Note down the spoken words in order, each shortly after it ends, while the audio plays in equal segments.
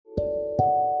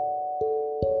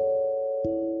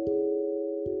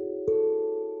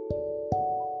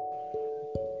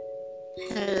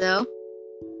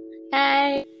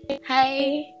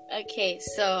Hi. Okay,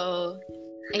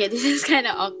 this is kind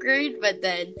of awkward, but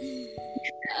then,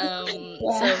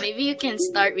 so maybe you can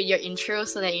start with your intro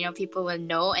so that people will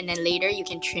know, and then later you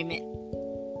can trim it.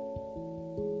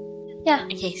 Yeah.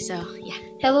 Okay, so yeah.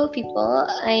 Hello, people.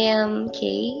 I am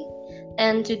Kay,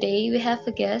 and today we have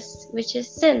a guest, which is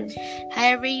Sin.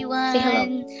 Hi everyone. Say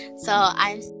hello. So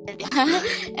I'm Cynthia,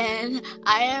 and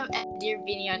I am at Dear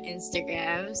Beanie on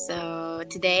Instagram. So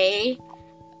today,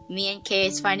 me and Kay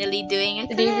is finally doing a collab.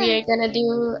 Today we are gonna do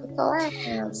a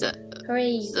collab.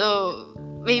 Hooray! So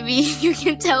maybe you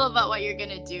can tell about what you're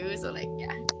gonna do. So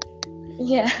yeah.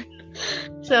 Yeah.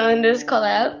 So in this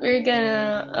collab, we're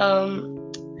gonna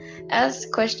ask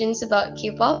questions about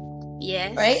K-pop.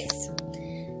 Yes. Right?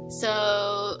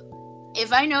 So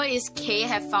if I notice Kay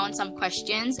have found some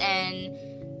questions and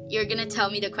you're gonna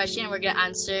tell me the question and we're gonna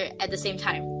answer at the same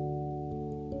time.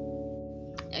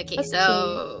 Okay.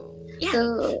 So yeah.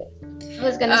 So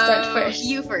who's gonna start first?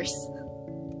 You first.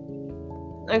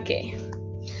 Okay.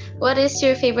 What is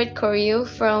your favorite choreo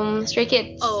from Stray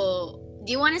Kids? Oh,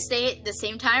 do you want to say it the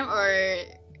same time or?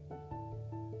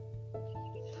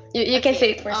 You can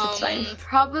say it first. It's fine.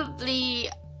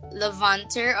 Probably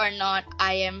Levanter or not.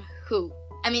 I am who?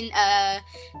 I'm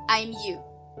you.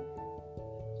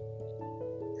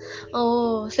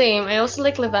 Oh, same. I also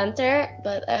like Levanter,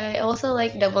 but I also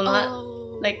like Double Knot. Oh,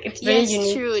 like it's very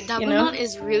unique. True. Double Knot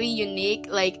is really unique.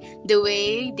 Like the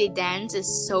way they dance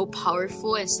is so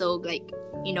powerful and so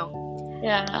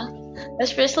Yeah,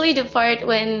 especially the part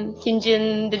when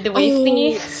Hyunjin did the wave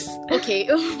thingy. Okay.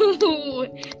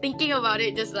 Thinking about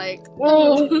it, just like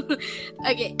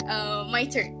Okay. My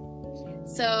turn.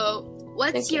 So,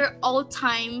 what's your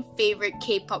all-time favorite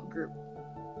K-pop group?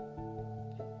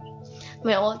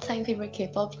 My all-time favorite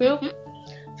K-pop group.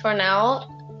 For now,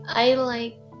 I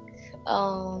like.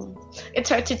 It's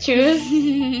hard to choose,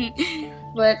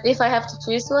 but if I have to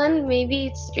choose one, maybe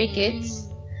it's Stray Kids,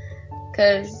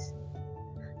 because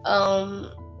I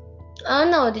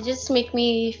don't know, they just make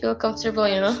me feel comfortable,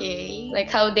 like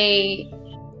how they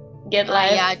get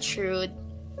live. Yeah, true.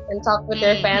 And talk with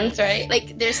their fans, right?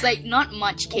 Like there's not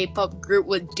much K-pop group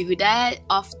would do that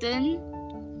often.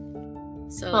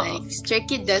 So Stray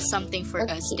Kids does something for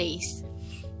us days.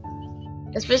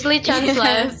 Especially Chan's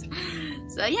live.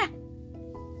 So yeah.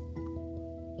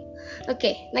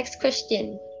 Okay, next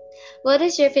question. What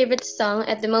is your favorite song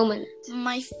at the moment?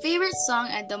 My favorite song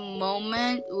at the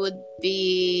moment would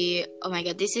be... Oh my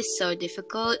god, this is so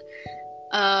difficult.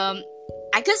 I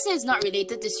guess it's not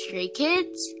related to Stray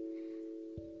Kids.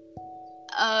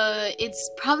 It's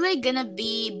probably gonna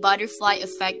be Butterfly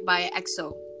Effect by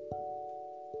EXO.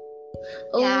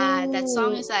 Yeah, that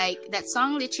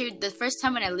song literally, the first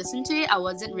time when I listened to it, I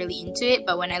wasn't really into it,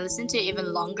 but when I listened to it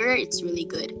even longer, it's really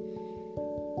good.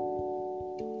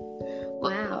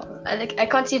 Wow, I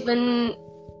can't even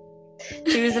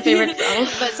choose a favorite song.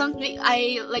 But something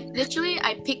I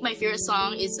pick my favorite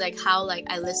song is how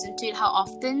I listen to it, how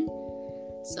often.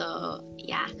 So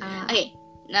yeah. Okay.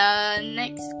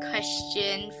 Next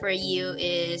question for you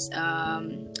is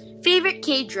favorite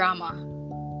K-drama.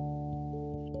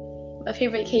 My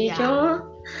favorite K-drama?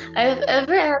 I've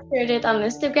ever answered it on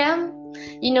Instagram.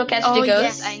 Catch the Ghost. Oh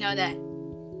yes, I know that.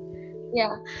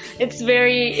 Yeah, it's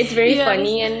very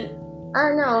funny, and I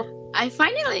don't know. I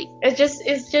find it it's just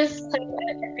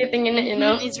everything in it,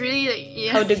 It's really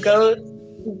how the ghost.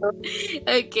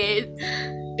 Okay.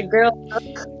 The girl.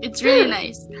 It's really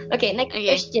nice. Okay, next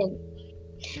question.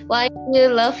 Why do you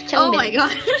love Changbin? Oh my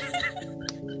god.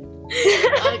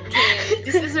 Okay,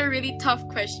 this is a really tough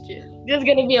question. This is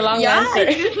gonna be a long answer.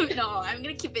 No, I'm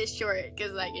gonna keep it short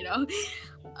because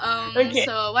Okay.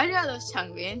 So why do I love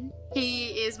Changbin?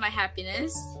 He is my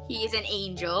happiness. He is an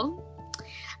angel.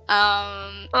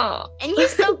 And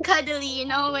he's so cuddly,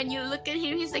 when you look at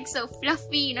him, he's so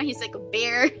fluffy, he's like a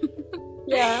bear.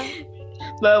 Yeah.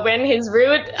 But when he's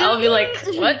rude, I'll be like,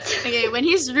 what? Okay, when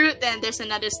he's rude, then there's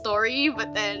another story,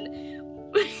 but then...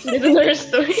 There's another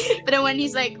story? But then when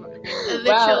he's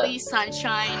literally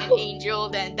sunshine and angel,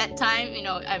 then that time,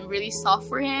 I'm really soft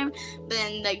for him. But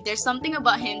then there's something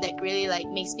about him that really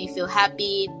makes me feel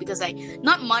happy, because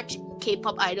not much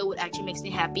K-pop idol would actually makes me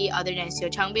happy other than Seo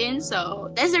Changbin. So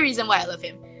that's the reason why I love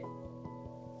him.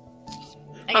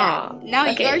 Okay, now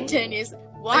your turn is,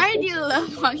 why do you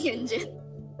love Hwang Hyunjin?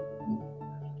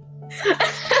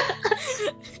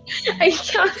 I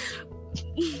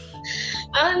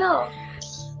don't know.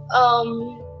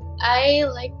 I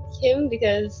like him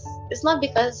because it's not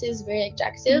because he's very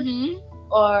attractive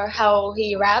or how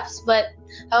he raps, but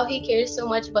how he cares so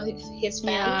much about his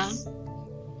fans. Yeah.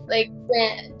 Like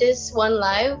when this one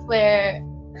live where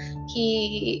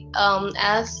he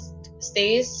asked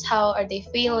stays, how are they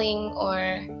feeling,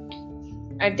 or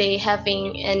are they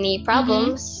having any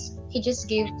problems, he just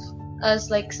gave us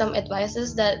like some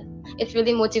advices that it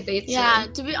really motivates Yeah,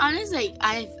 me. to be honest, like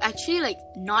I've actually like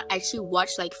not actually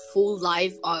watched like full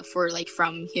live for like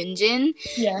from Hyunjin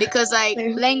Yeah. because like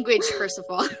language first of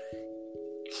all.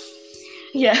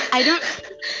 Yeah. I don't.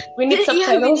 We need subtitles.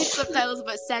 Yeah, we need subtitles,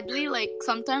 but sadly, like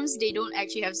sometimes they don't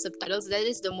actually have subtitles. That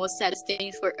is the most saddest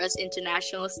thing for us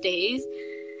international stays.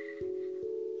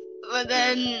 But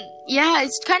then, yeah,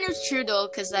 it's kind of true though,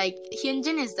 cause like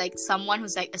Hyunjin is like someone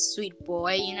who's like a sweet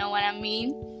boy, you know what I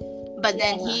mean? But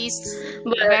then he's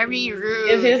very rude.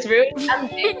 If he's rude,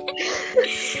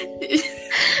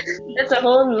 that's a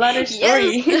whole lot of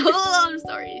story. Yes, a whole lot of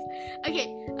stories. Okay,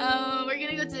 we're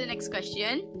gonna go to the next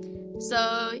question. So,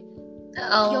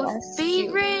 your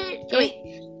favorite? Wait.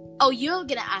 Oh, you're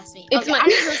gonna ask me. Okay, I'm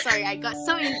so sorry. I got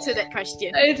so into that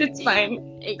question. It's fine.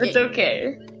 Okay. It's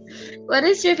okay. What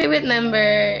is your favorite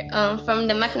member from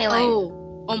the Maknae line?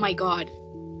 Oh my god.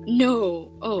 No.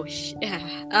 Oh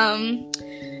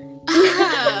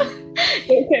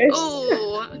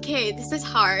Oh, okay. This is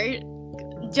hard.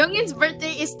 Jonghyun's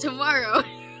birthday is tomorrow.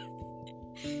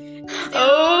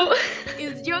 So,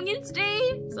 it's Jonghyun's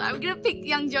day, so I'm gonna pick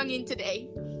Young Jonghyun today.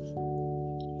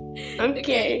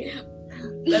 Okay.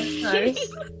 That's nice.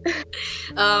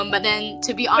 But then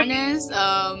to be honest,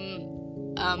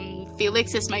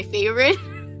 Felix is my favorite.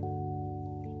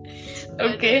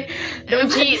 Okay.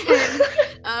 Don't cheat.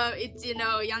 It's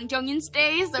Young Jonghyun's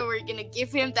day, so we're gonna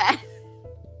give him that.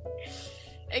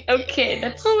 Okay.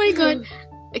 That's oh my god.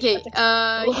 Okay,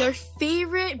 your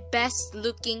favorite best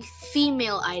looking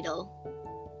female idol?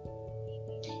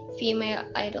 Female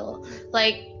idol.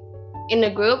 Like in a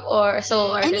group or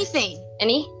solo artist? Anything.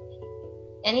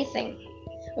 Anything.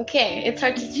 Okay, it's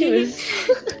hard to choose.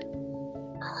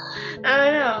 I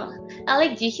don't know. I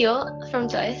like Jihyo from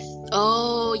Twice.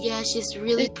 Oh yeah, she's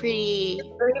really pretty.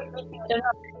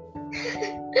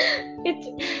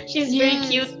 She's very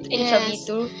cute and chubby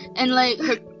too. And like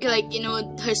her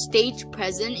her stage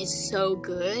presence is so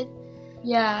good.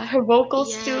 Yeah, her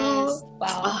vocals too.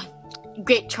 Wow.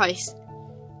 Great choice.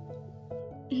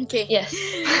 Okay. Yes.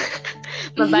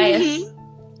 My bias.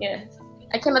 Yes.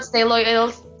 I cannot stay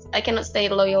loyal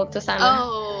to Sana.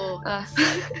 Oh.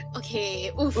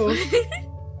 Okay. Oof.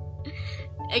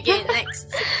 Okay,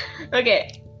 next.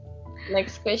 Okay.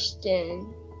 Next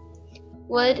question.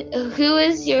 Who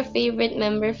is your favorite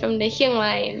member from the Hyung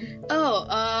line? Oh,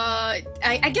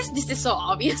 I guess this is so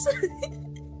obvious.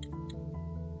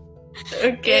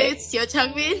 Okay. It's Seo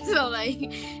Changbin, so like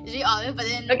it's really obvious. But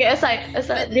then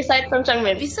beside from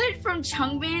Changbin. Beside from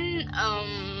Changbin,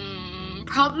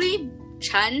 probably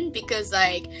Chan, because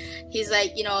like he's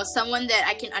like someone that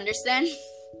I can understand.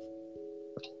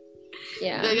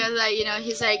 Yeah. Because like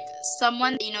he's like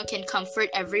someone can comfort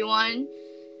everyone.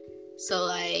 So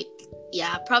like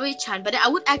yeah, probably Chan. But I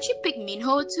would actually pick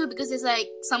Minho too, because it's like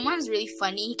someone who's really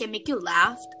funny. He can make you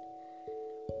laugh.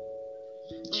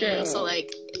 True. So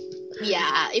like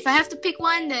yeah, if I have to pick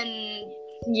one, then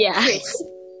Chris.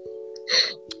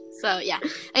 So yeah.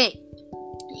 Okay.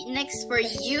 Next for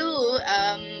you,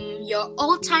 your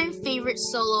all-time favorite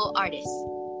solo artist.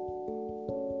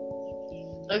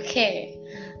 Okay,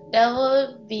 that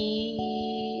would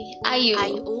be IU.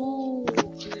 Oh,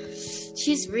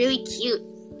 she's really cute.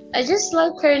 I just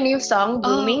like her new song,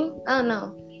 Blooming. Oh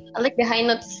no, I like the high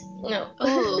notes. No.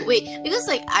 Oh wait, because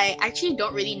like I actually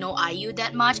don't really know IU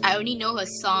that much. I only know her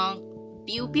song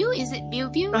Biu Biu. Is it Biu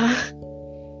Biu?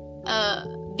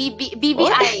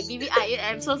 BBI.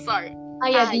 I'm so sorry. BBI.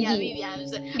 I thought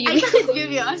it's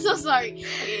BBI. I'm so sorry.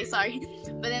 Okay, sorry.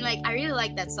 But then like I really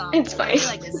like that song. It's fine. I really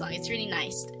like that song. It's really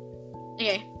nice.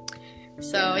 Okay.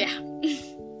 So yeah.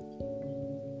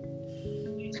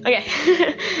 Okay.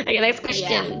 Okay, next question.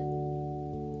 Yeah.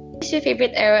 What's your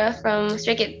favorite era from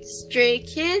Stray Kids? Stray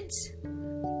Kids?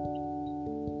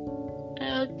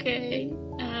 Okay.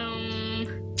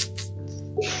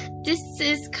 This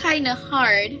is kind of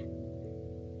hard.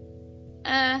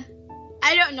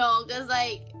 I don't know, because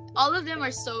like all of them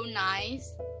are so nice.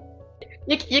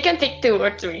 You can pick 2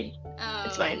 or 3.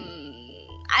 It's fine.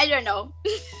 I don't know.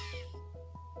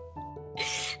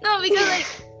 No, because like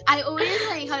I always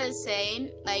like how to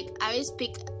say, like I always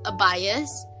pick a bias.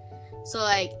 So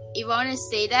like if I want to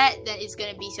say that, then it's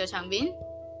gonna be Seo Changbin.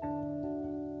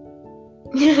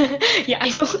 Yeah, I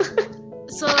know.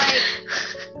 So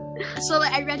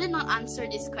like I'd rather not answer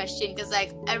this question, because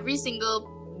like every single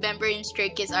member in Stray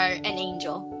Kids are an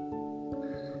angel.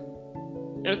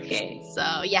 Okay.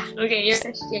 So yeah. Okay, your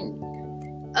question.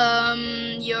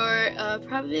 Your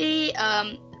probably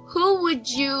who would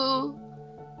you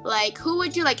Like, who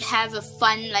would you like have a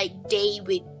fun like day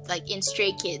with, like in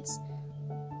Stray Kids?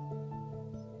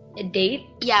 A date?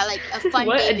 Yeah, like a fun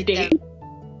What, day a with date? them.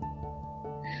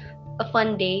 A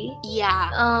fun day?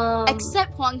 Yeah.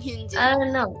 Except Hwang Hyun-jin. I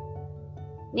don't know.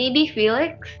 Maybe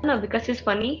Felix? No, because he's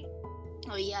funny.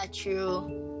 Oh yeah, true.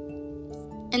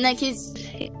 And like he's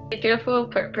A cheerful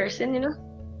person, you know?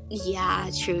 yeah,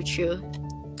 true.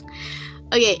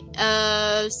 Okay,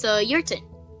 so your turn.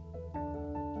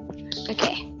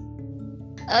 Okay.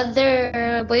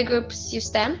 Other boy groups you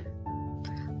stan?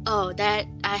 Oh, that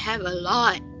I have a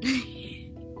lot.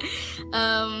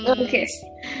 Okay.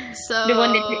 So The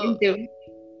one that you're into.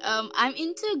 I'm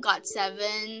into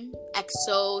GOT7,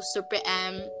 EXO, Super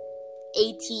M,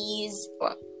 80s.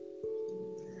 Wow.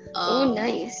 Oh,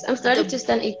 nice. I'm starting to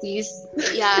stan 80s.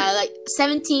 Yeah, like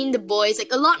 17, The Boys,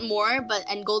 like a lot more,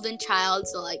 and Golden Child.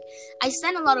 So like I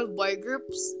stan a lot of boy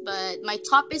groups, but my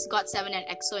top is GOT7 and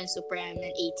EXO and Super M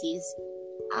and 80s.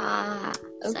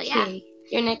 Okay. So yeah.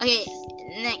 You're next. Okay,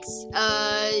 next.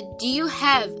 Do you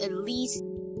have at least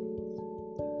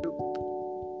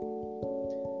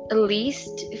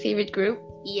favorite group?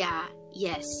 Yeah,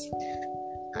 yes.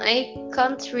 I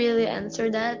can't really answer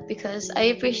that because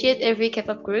I appreciate every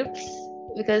K-pop groups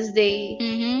because they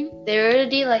they're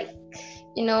already like,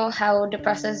 you know how the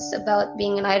process about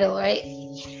being an idol, right?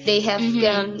 They have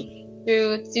gone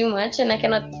through too much, and I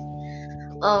cannot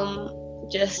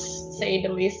just say the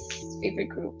least favorite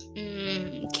group.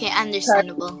 Okay,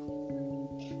 understandable.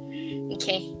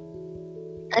 Okay.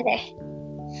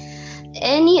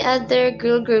 Any other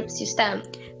girl groups you stan?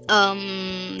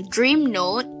 Dream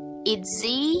Note,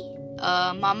 ITZY,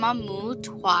 Mamamoo,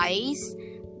 Twice,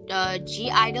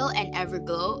 G-Idol, and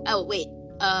Everglow. Oh wait,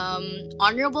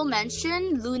 honorable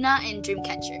mention, Luna and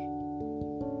Dreamcatcher.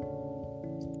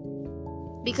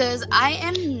 Because I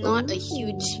am not a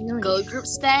huge girl group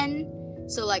stan,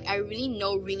 so like I really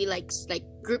know like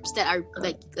groups that are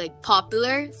like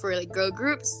popular for like girl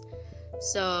groups.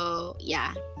 So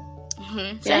yeah.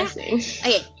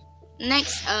 Okay.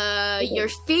 Next, your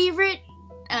favorite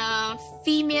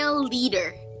female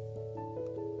leader.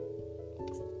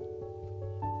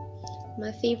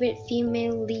 My favorite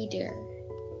female leader.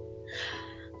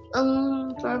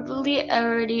 Probably I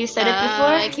already said it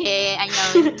before. Okay, I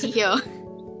know, Jihyo.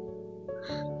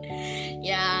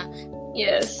 Yeah.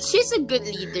 Yes. She's a good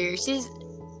leader. She's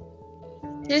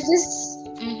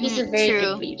a very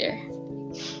good leader.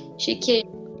 She can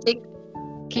take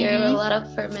care of a lot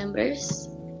of her members.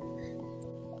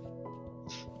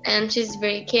 And she's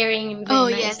very caring and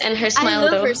very nice. Yes. And her smile,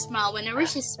 I love her smile. Whenever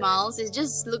she smiles, it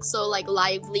just looks so like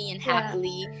lively and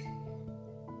happily.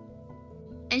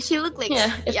 And she looks like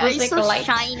it's like so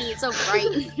shiny, it's so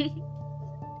bright.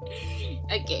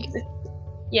 Okay.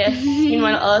 Yes.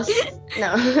 Meanwhile, us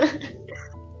no.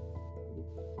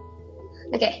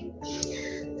 Okay.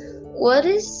 What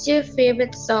is your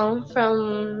favorite song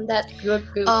from that group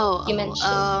you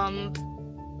mentioned?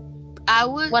 I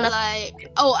would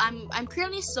I'm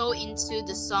currently so into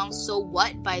the song So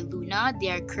What by Luna,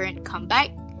 their current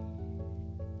comeback.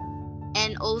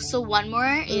 And also one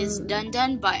more is Dun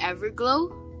Dun by Everglow.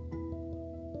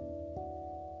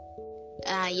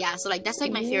 So like that's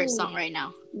like my favorite song right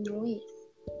now.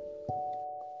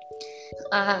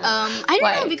 I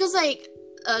don't know, because like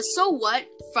So What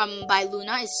by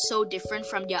Luna is so different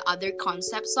from their other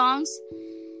concept songs,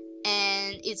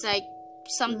 and it's like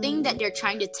something that they're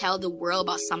trying to tell the world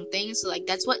about something. So like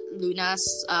that's what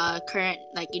Luna's current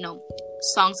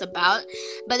songs about.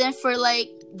 But then for like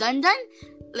Dun Dun,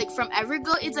 like from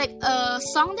Everglow, it's like a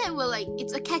song that will like,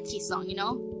 it's a catchy song, you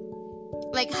know,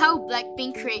 like how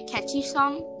Blackpink create catchy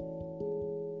song,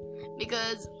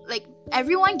 because like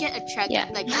everyone get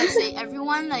attracted, like let's say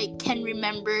everyone like can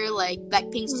remember like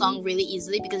Blackpink's song really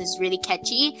easily because it's really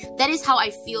catchy. That is how I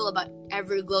feel about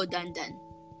Everglow Dun Dun.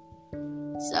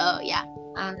 So yeah.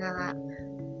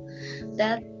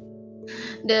 That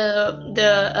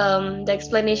the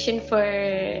explanation for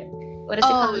what is it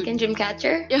called again?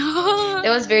 Dreamcatcher. That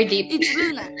was very deep. It's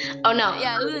Luna. Oh no.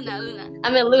 Yeah, Luna. I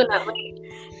mean Luna.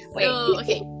 Wait. So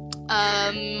okay.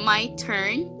 My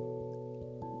turn.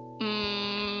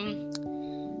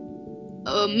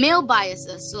 Male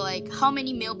biases. So like, how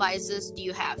many male biases do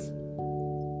you have?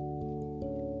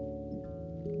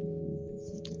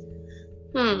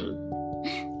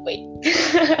 Wait.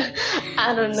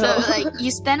 I don't know. So like,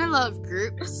 you stan a lot of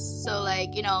groups. So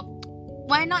like, you know,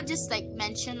 why not just like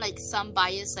mention like some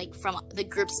bias like from the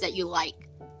groups that you like?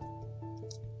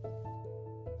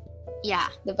 Yeah.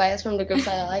 The bias from the groups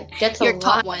I like. That's your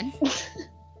top one.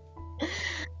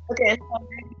 Okay.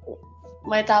 So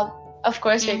my top, of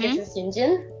course, is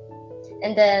Jinjin.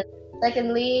 And then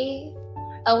secondly,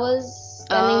 I was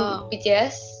standing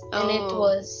BTS, and it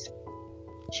was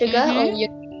Suga or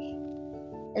Yoongi,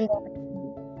 and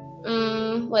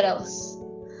then what else?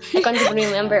 I can't even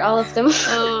remember all of them.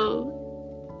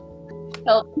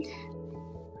 Help.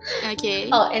 Okay.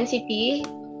 Oh, NCT.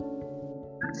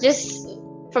 Just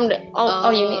from the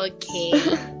all units. Okay.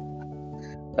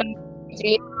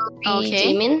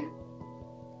 Jimin.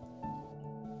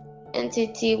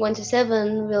 NCT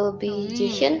 127 will be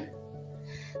Jihyun.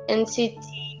 NCT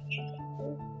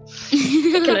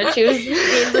I cannot choose.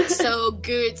 They look so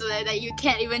good so that you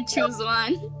can't even choose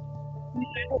one.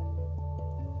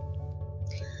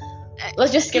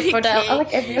 Let's just skip for that. I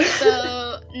like everyone.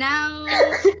 So now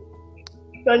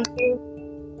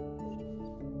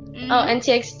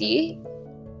NTXT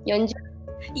Yeonjun.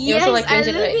 Yes, also like I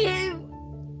Yeonjun, love right? him.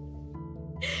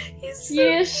 He's so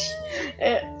Yes.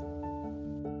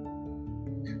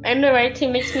 I know, right? He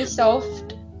makes me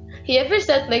soft. He ever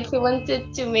said like he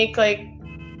wanted to make like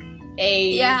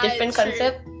a different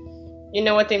concept? You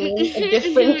know what I mean? A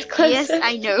different concept. Yes,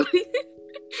 I know.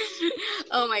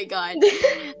 Oh my god.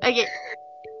 Okay.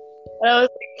 I was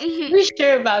like, pretty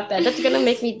sure about that. That's gonna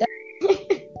make me die.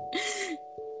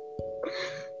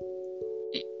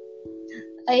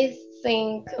 I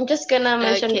think I'm just gonna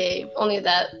mention only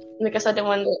that because I don't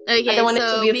want it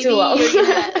to be too long. You're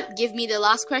gonna give me the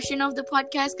last question of the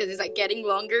podcast because it's like getting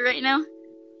longer right now.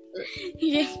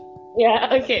 Yeah.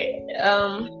 Okay.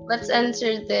 Let's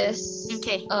answer this.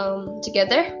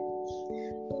 Together.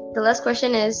 The last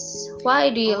question is, why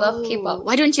do you love K-pop?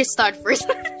 Why don't you start first?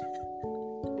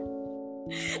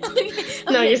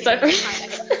 No, you start first.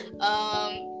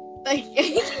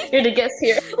 You're the guest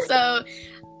here. So,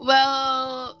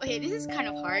 well, okay, this is kind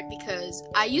of hard because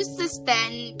I used to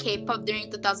stan K-pop during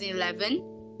 2011,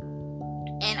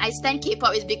 and I stan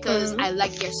K-pop is because I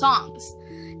like their songs,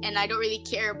 and I don't really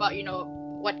care about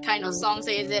what kind of songs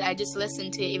is it. I just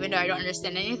listen to it even though I don't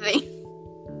understand anything.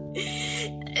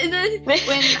 And then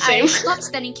when I stopped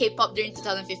studying K-pop during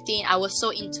 2015, I was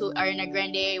so into Ariana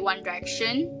Grande, One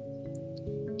Direction.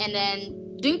 And then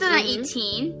during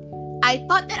 2018, I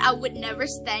thought that I would never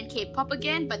stand K-pop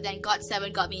again, but then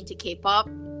GOT7 got me into K-pop.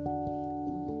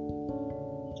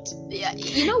 Yeah,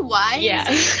 you know why? Yeah.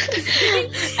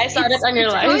 I saw that on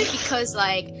your live. Because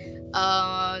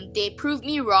they proved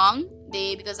me wrong.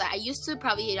 Because I used to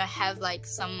probably have like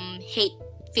some hate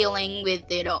feeling with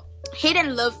hate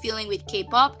and love feeling with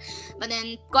K-pop, but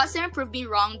then GOT7 proved me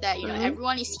wrong that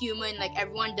everyone is human, like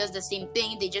everyone does the same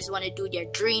thing. They just want to do their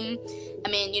dream.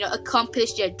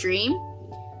 Accomplish their dream,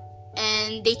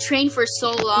 and they train for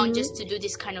so long just to do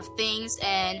this kind of things,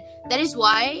 and that is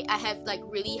why I have like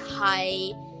really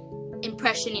high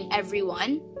impression in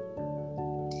everyone.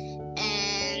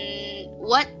 And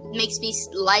what makes me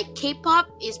like K-pop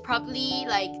is probably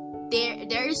like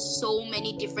there is so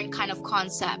many different kind of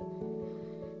concept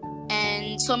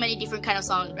and so many different kind of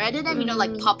songs rather than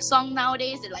like pop song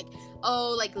nowadays. They're like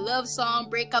like love song,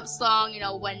 breakup song,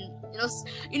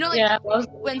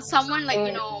 when someone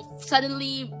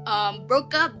suddenly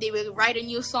broke up, they will write a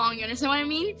new song. You understand what I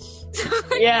mean?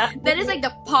 Yeah. That is like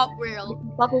the pop world.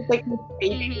 Pop is like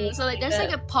So like there's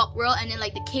like a pop world, and then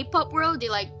like the K-pop world,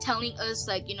 they're like telling us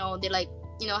like they're like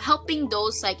helping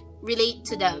those like relate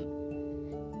to them.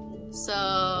 So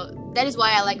that is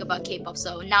why I like about K-pop.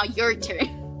 So now your turn.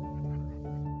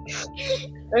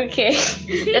 Okay,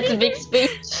 that's a big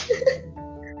speech.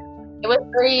 It was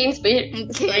very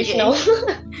inspirational.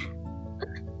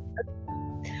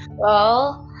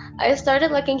 Well, I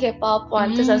started liking K-pop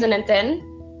in 2010.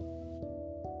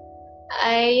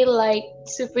 I liked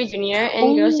Super Junior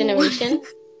and Girls' Generation.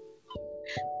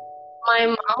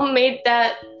 My mom made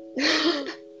that.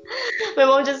 My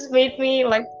mom just made me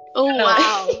like.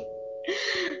 Wow.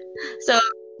 So,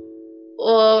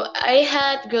 I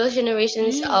had Girls'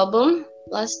 Generation's album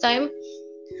last time.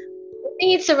 I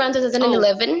think it's around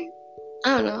 2011. I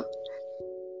don't know.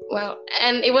 Wow,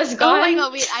 and it was gone. Oh my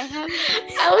god! Wait, I have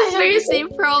the same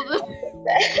problem.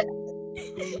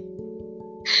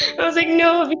 I was like,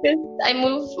 no, because I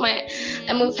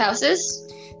moved houses.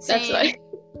 That's why.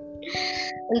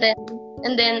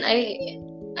 And then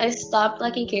I stopped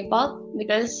liking K-pop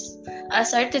because I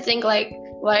started to think like,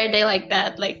 why are they like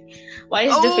that? Like, why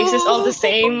is the faces all the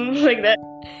same like that?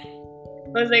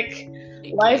 I was like,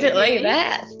 why is it like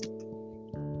that?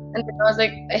 And then I was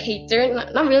like a hater,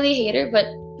 not really a hater, but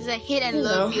it's a hate and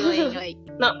love feeling, like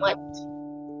not much.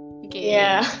 Okay.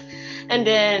 Yeah. And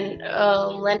then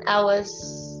when I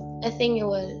think it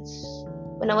was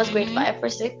when I was grade 5 or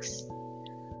 6.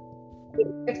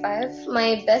 Grade 5,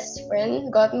 my best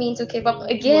friend got me into K-pop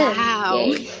again.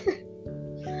 Wow.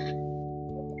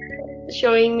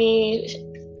 Showing me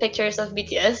pictures of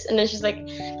BTS, and then she's like,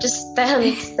 just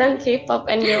stand K-pop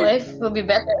and your life will be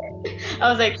better. I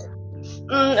was like,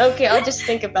 okay, I'll just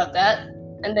think about that.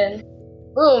 And then,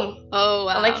 boom, Oh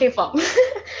wow. I like K-pop.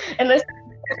 And I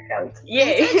started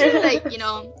yay. It's actually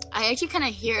like, I actually kind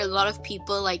of hear a lot of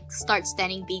people like start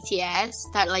standing BTS,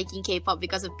 start liking K-pop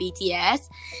because of BTS.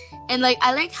 And like,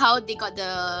 I like how they got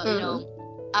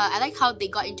I like how they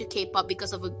got into K-pop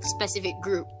because of a specific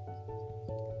group.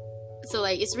 So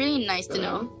like, it's really nice to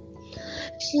know.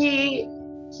 She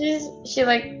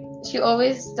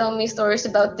always tell me stories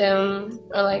about them,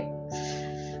 or like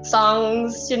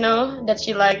songs, that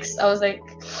she likes. I was like,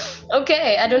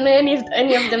 okay, I don't know any of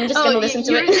them. I'm just gonna listen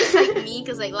to it. You're just like me,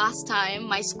 because like last time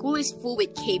my school is full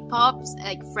with K-pop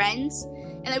like friends,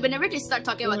 and like whenever they start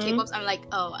talking about K-pop, I'm like,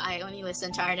 oh, I only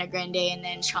listen to Ariana Grande and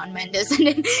then Shawn Mendes, and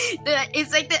then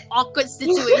it's like the awkward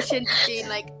situation between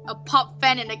like a pop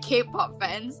fan and a K-pop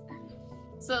fans.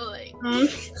 So like,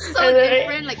 so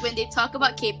different. Like when they talk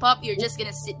about K-pop, you're just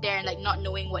gonna sit there and like not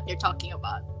knowing what they're talking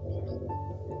about.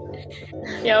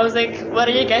 Yeah, I was like, what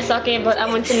are you guys talking about? I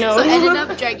want to know. So I ended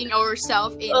up dragging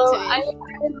ourselves into it.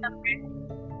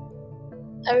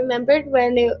 I remembered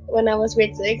when I was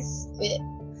grade 6,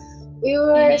 we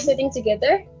were sitting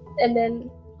together, and then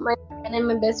my friend and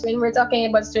my best friend were talking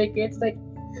about Stray Kids. Like,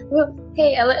 well,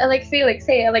 hey, I like Felix.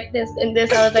 Hey, I like this and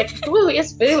this. I was like, who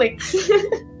is Felix?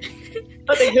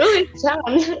 I was like, who is John?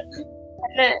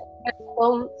 And then at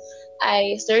home,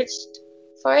 I searched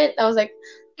for it. I was like,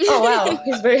 oh wow,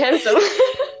 he's very handsome.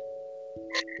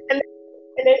 and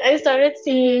then I started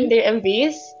seeing their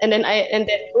MVs, and then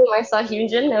boom, I saw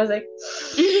Hyunjin. I was like,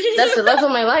 that's the love of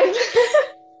my life.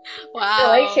 Wow. I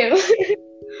like him.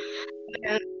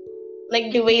 And,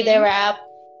 like the way they rap,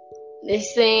 they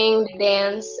sing, they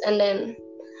dance, and then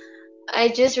I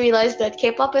just realized that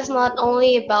K-pop is not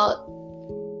only about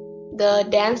the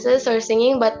dances or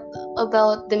singing, but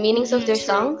about the meanings of their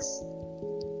songs.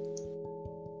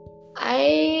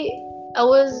 I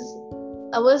was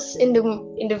in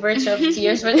the verge of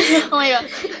tears when oh my god,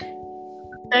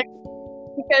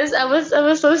 because I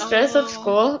was so stressed at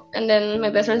school, and then my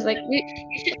best friend's like, you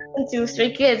should listen to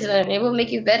Stray Kids and it will make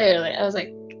you better. Like, I was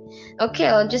like, okay,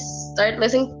 I'll just start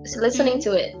listening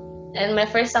to it. And my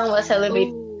first song was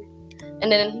Elevate,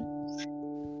 and then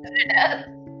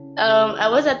I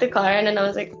was at the car, and then I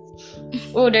was like,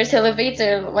 oh, there's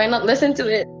Elevator, why not listen to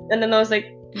it? And then I was like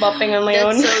bopping on my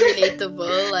own. That's so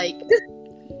relatable. Like,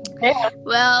 yeah.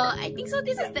 Well, I think so.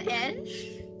 This is the end.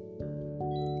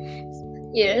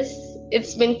 Yes,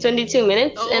 it's been 22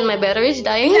 minutes and my battery is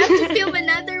dying. We have to film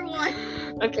another one.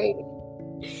 Okay.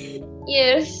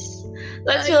 Yes,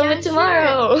 let's film it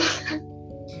tomorrow. Sure.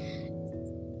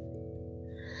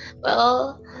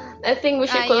 Well, I think we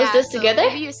should close this together.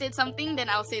 Maybe you said something, then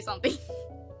I'll say something.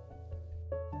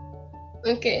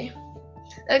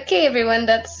 Okay, everyone,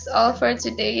 that's all for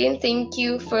today. And thank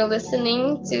you for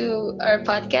listening to our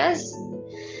podcast.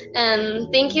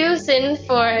 And thank you, Sin,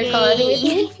 for collabing with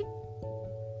me.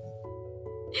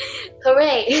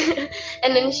 Hooray!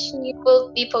 And then she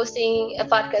will be posting a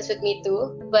podcast with me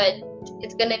too, but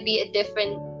it's gonna be a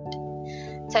different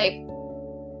type.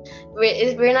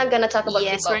 We're not gonna talk about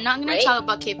K-pop, we're not gonna talk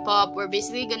about K-pop. We're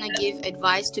basically gonna give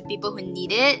advice to people who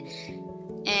need it,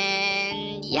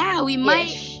 and yeah, we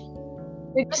might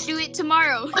do it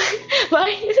tomorrow.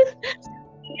 Why?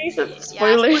 Spoilers. Yeah,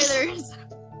 spoilers.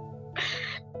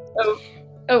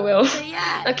 Oh well. So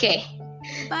yeah. Okay.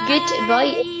 Bye.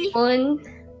 Goodbye, everyone.